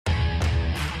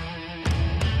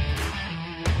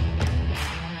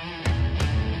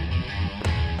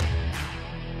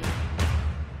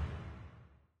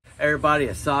Everybody,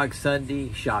 a SOG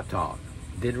Sunday Shop Talk.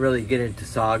 Didn't really get into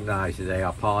SOG knives today. I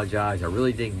apologize. I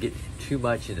really didn't get too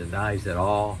much into knives at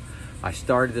all. I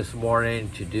started this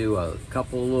morning to do a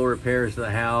couple of little repairs in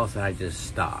the house, and I just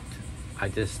stopped. I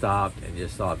just stopped and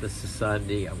just thought, this is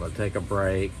Sunday. I'm going to take a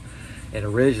break. And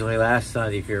originally last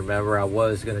Sunday, if you remember, I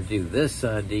was going to do this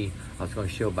Sunday. I was going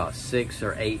to show about 6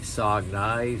 or 8 SOG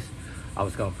knives. I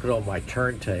was going to put on my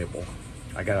turntable.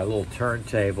 I got a little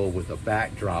turntable with a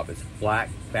backdrop. It's a black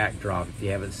backdrop. If you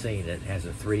haven't seen it, it has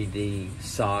a 3D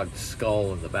SOG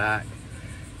skull in the back.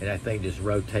 And that thing just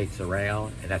rotates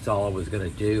around. And that's all I was going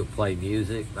to do, play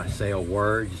music, not say a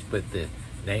word, just put the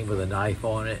name of the knife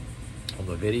on it, on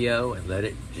the video, and let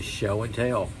it just show and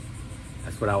tell.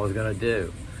 That's what I was going to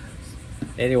do.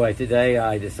 Anyway, today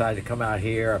I decided to come out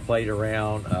here. I played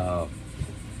around.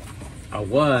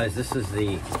 This is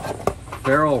the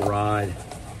ferrule rod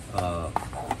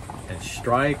and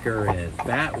striker and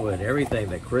batwood, everything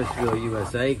that Chrisville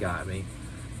USA got me.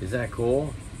 Is that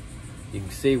cool? You can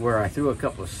see where I threw a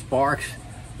couple of sparks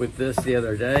with this the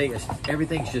other day.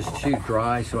 Everything's just too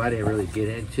dry, so I didn't really get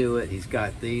into it. He's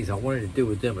got these. I wanted to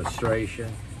do a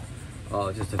demonstration.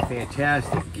 Just a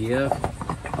fantastic gift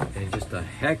and just a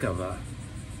heck of a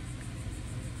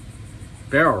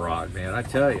ferrule rod, man, I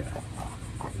tell you.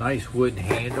 Nice wooden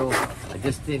handle. I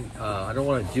just didn't, I don't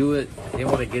want to do it. I didn't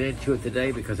want to get into it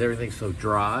today because everything's so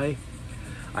dry.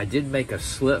 I did make a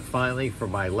slip finally for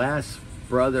my last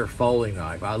Brother folding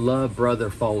knife. I love Brother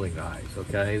folding knives,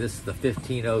 okay? This is the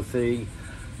 1503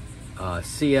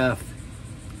 CF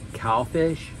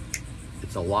Cowfish.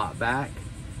 It's a lot back.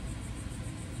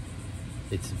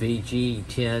 It's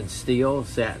VG10 steel,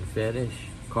 satin finish,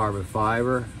 carbon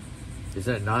fiber.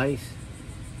 Isn't it nice?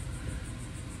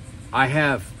 I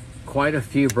have quite a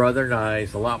few Brother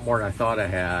knives, a lot more than I thought I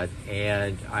had,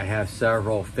 and I have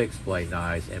several fixed blade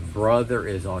knives, and Brother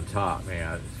is on top,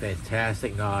 man. It's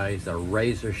fantastic knives. They're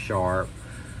razor sharp.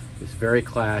 It's very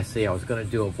classy. I was going to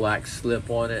do a black slip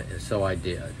on it, and so I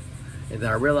did. And then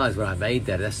I realized when I made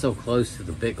that, that's so close to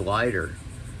the big lighter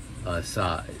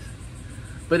size.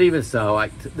 But even so,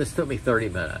 this took me 30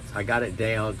 minutes. I got it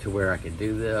down to where I can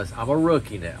do this. I'm a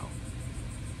rookie now.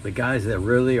 The guys that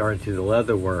really are into the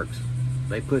leather works,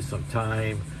 they put some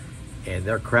time, and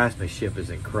their craftsmanship is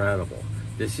incredible.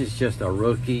 This is just a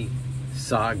rookie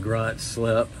SOG grunt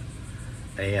slip,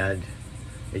 and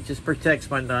it just protects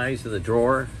my knives in the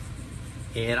drawer,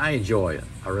 and I enjoy it.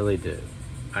 I really do.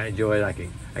 I enjoy it. I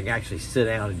can actually sit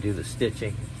down and do the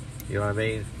stitching. You know what I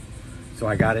mean? So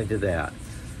I got into that.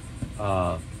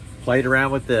 Played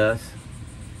around with this.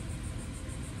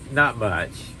 Not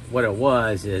much. What it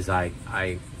was is I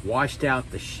washed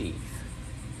out the sheath.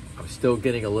 I'm still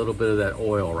getting a little bit of that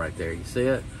oil right there. You see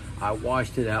it? I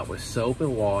washed it out with soap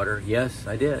and water. Yes,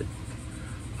 I did.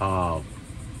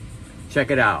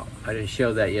 Check it out. I didn't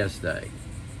show that yesterday.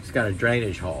 It's got a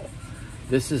drainage hole.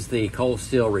 This is the Cold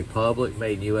Steel Republic,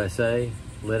 made in USA.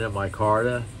 Linen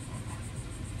micarta.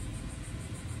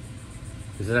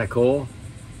 Isn't that cool?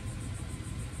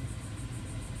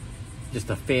 Just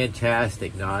a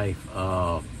fantastic knife.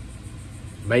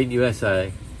 Made in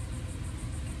USA.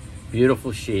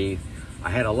 Beautiful sheath.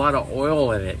 I had a lot of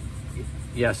oil in it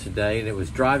yesterday, and it was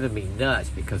driving me nuts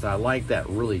because I like that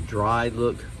really dry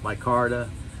look micarta.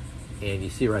 And you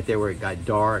see right there where it got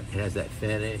dark, it has that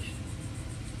finish.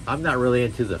 I'm not really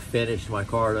into the finished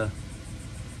micarta.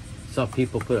 Some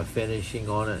people put a finishing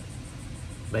on it,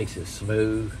 makes it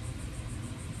smooth.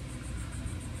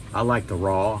 I like the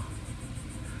raw.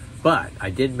 But I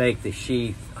did make the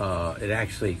sheath, it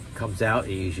actually comes out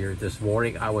easier. This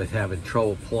morning I was having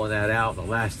trouble pulling that out. The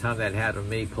last time that happened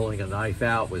to me pulling a knife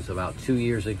out was about 2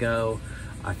 years ago.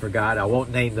 I forgot, I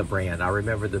won't name the brand. I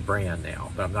remember the brand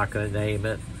now, but I'm not gonna name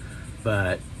it.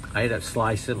 But I ended up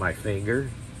slicing my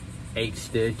finger, 8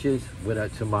 stitches, went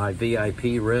up to my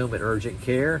VIP room at Urgent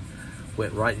Care,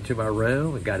 went right into my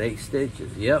room and got 8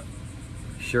 stitches. Yep,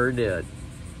 sure did.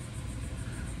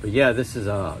 But yeah, this is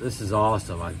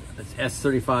awesome. It's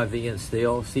S35V in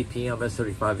steel, CPM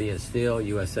S35V in steel,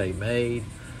 USA made.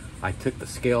 I took the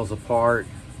scales apart.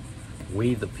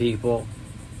 We the People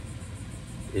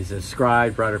is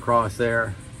inscribed right across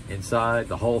there, inside,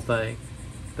 the whole thing.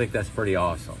 I think that's pretty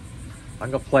awesome. I'm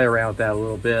gonna play around with that a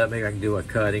little bit. Maybe I can do a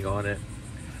cutting on it.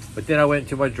 But then I went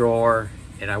into my drawer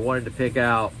and I wanted to pick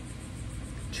out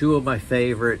 2 of my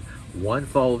favorite,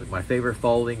 my favorite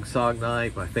folding SOG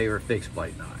knife, my favorite fixed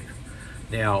blade knife.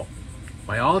 Now,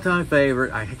 my all-time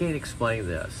favorite, I can't explain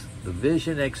this. The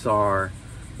Vision XR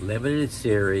limited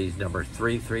series number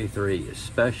 333 is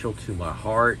special to my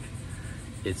heart.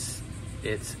 It's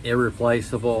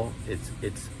irreplaceable.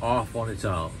 It's off on its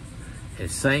own. And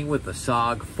same with the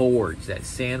SOG Forge, that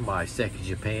Sanmai Seki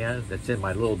Japan that's in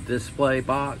my little display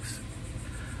box.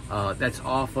 That's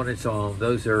off on its own.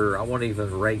 Those are, I won't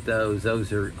even rate those.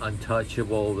 Those are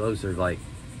untouchable. Those are like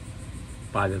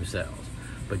by themselves.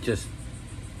 But just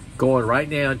going right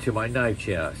now to my knife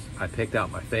chest, I picked out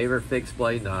my favorite fixed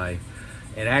blade knife.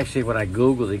 And actually, when I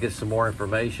Googled to get some more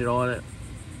information on it,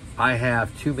 I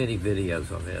have too many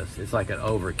videos on this. It's like an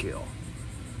overkill.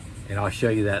 And I'll show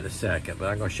you that in a second. But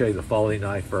I'm going to show you the folding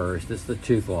knife first. This is the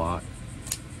tooth lock.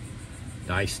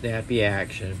 Nice snappy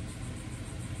action.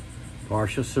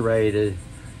 Partial serrated.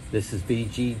 This is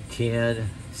VG10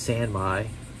 Sanmai.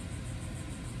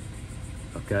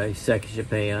 Okay, Seki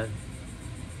Japan.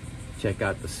 Check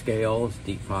out the scales,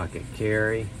 deep pocket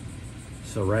carry,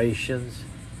 serrations,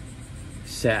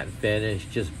 satin finish,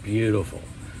 just beautiful.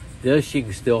 This you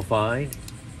can still find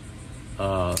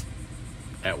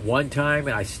at one time,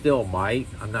 and I still might,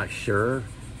 I'm not sure,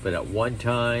 but at one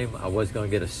time I was going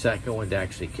to get a second one to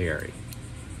actually carry,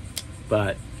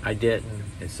 but I didn't,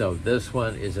 and so this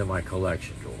one is in my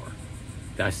collection drawer.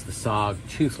 That's the SOG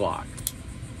tooth lock,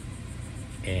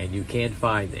 and you can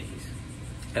find these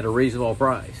at a reasonable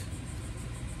price.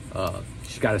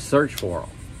 Just got to search for them.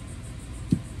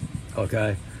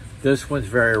 Okay, this one's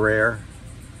very rare,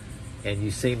 and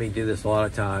you see me do this a lot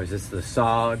of times. It's the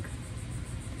SOG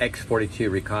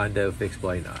X42 Recondo fixed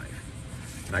blade knife.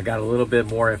 And I got a little bit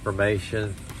more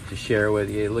information to share with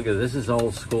you. Look at this, is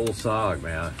old school SOG,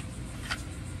 man.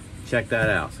 Check that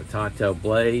out. It's a Tonto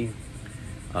blade.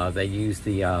 They use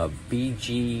the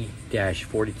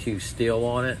BG-42 steel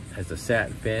on it as a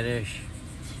satin finish.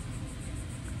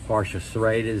 Partial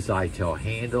serrated Zytel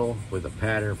handle with a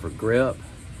pattern for grip.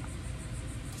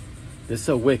 This is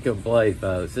a wicked blade,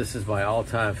 folks. This is my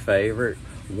all-time favorite.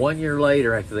 1 year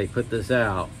later, after they put this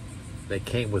out, they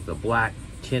came with the black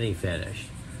tinny finish.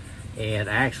 And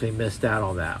I actually missed out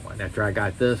on that one. After I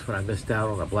got this one, I missed out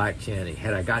on the black tinny.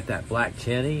 Had I got that black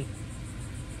tinny,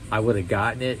 I would have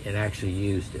gotten it and actually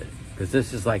used it. Because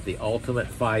this is like the ultimate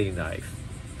fighting knife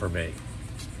for me.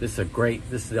 This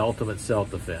is the ultimate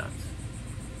self-defense.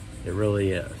 It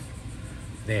really is.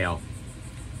 Now,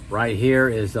 right here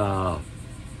is,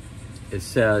 it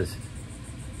says,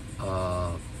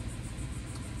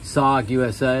 SOG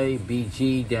USA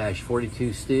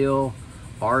BG-42 steel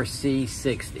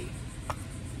RC60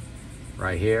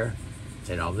 right here,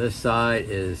 and on this side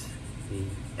is the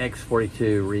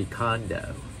X42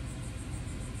 Recondo.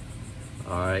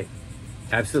 All right,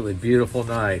 absolutely beautiful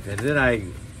knife. And then I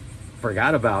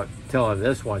forgot about telling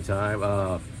this one time,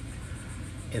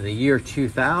 in the year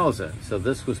 2000, so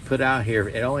this was put out here,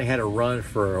 it only had a run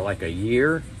for like a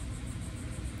year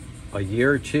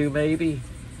or two maybe.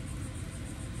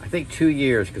 I think 2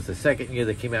 years, because the second year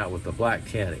they came out with the black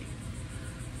tinny.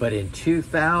 But in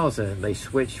 2000, they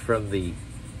switched from the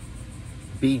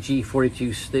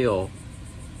BG-42 steel.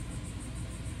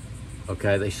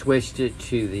 Okay, they switched it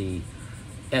to the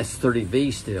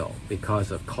S30V steel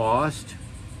because of cost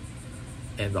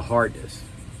and the hardness.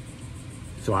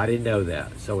 So I didn't know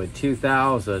that. So in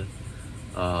 2000,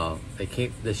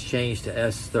 this changed to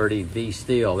S30V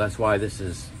steel. That's why this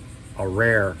is a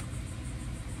rare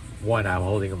one I'm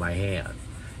holding in my hand.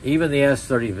 Even the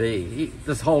S30V,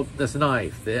 this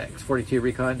knife, the X42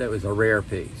 Recondo, is a rare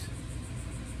piece.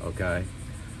 Okay,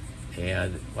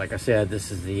 and like I said,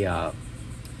 this is the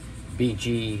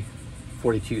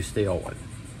BG-42 steel one.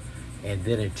 And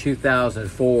then in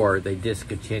 2004, they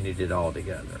discontinued it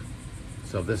altogether.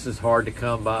 So this is hard to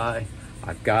come by.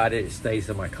 I've got it. It stays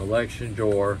in my collection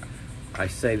drawer. I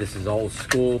say this is old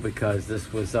school because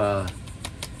this was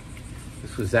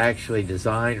actually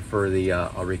designed for the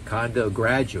Recondo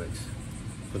graduates,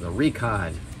 for the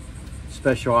Recon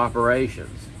Special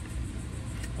Operations.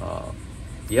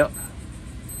 Yep.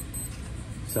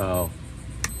 So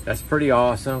that's pretty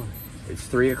awesome. It's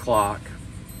 3 o'clock.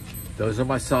 Those are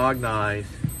my SOG knives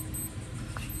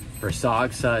for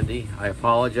SOG Sunday. I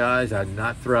apologize, I'm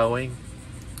not throwing.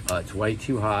 It's way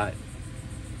too hot.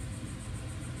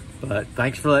 But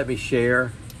thanks for letting me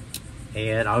share,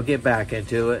 and I'll get back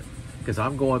into it because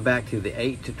I'm going back to the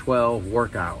 8 to 12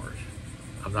 work hours.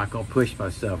 I'm not going to push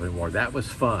myself anymore. That was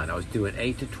fun. I was doing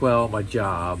 8 to 12, my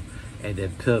job, and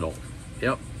then piddle.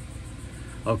 Yep.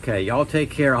 Okay, y'all take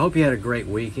care. I hope you had a great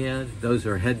weekend. Those who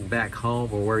are heading back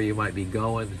home or where you might be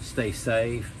going, stay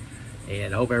safe.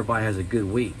 And I hope everybody has a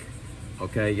good week.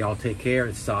 Okay, y'all take care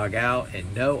and SOG out.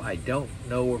 And no, I don't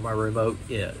know where my remote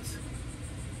is.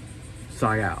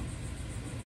 SOG out.